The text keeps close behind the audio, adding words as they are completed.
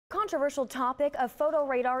controversial topic of photo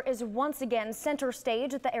radar is once again center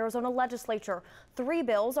stage at the Arizona legislature. 3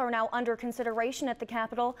 bills are now under consideration at the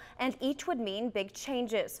Capitol, and each would mean big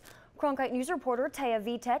changes. Cronkite News reporter Taya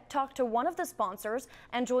Vitek talked to one of the sponsors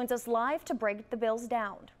and joins us live to break the bills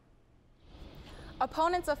down.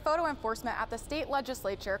 Opponents of photo enforcement at the state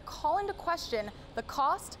legislature call into question the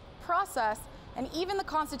cost, process, and even the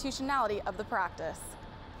constitutionality of the practice.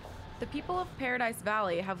 The people of Paradise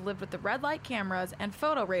Valley have lived with the red light cameras and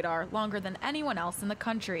photo radar longer than anyone else in the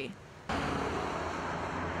country.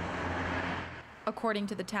 According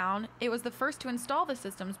to the town, it was the first to install the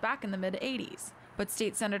systems back in the mid-'80s. But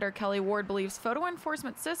State Senator Kelly Ward believes photo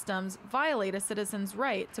enforcement systems violate a citizen's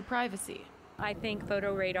right to privacy. I think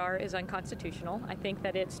photo radar is unconstitutional. I think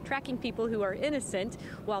that it's tracking people who are innocent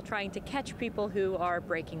while trying to catch people who are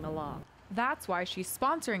breaking the law. That's why she's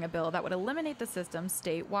sponsoring a bill that would eliminate the systems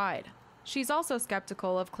statewide. She's also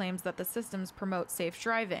skeptical of claims that the systems promote safe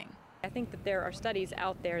driving. I think that there are studies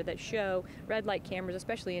out there that show red light cameras,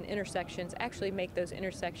 especially in intersections, actually make those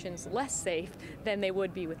intersections less safe than they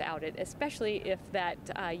would be without it, especially if that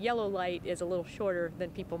yellow light is a little shorter than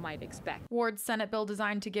people might expect. Ward's Senate bill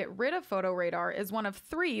designed to get rid of photo radar is one of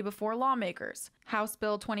 3 before lawmakers. House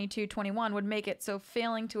Bill 2221 would make it so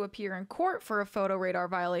failing to appear in court for a photo radar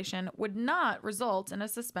violation would not result in a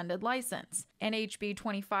suspended license. And HB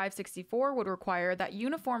 2564 would require that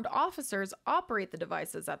uniformed officers operate the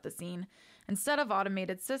devices at the scene instead of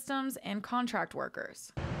automated systems and contract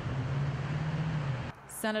workers.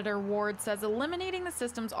 Senator Ward says eliminating the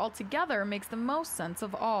systems altogether makes the most sense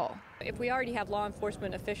of all. If we already have law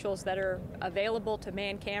enforcement officials that are available to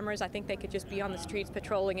man cameras, I think they could just be on the streets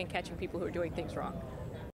patrolling and catching people who are doing things wrong.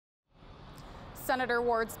 Senator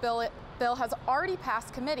Ward's bill has already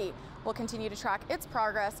passed committee. We'll continue to track its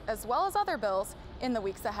progress as well as other bills in the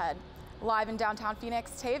weeks ahead. Live in downtown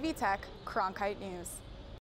Phoenix, Taya Vitek, Cronkite News.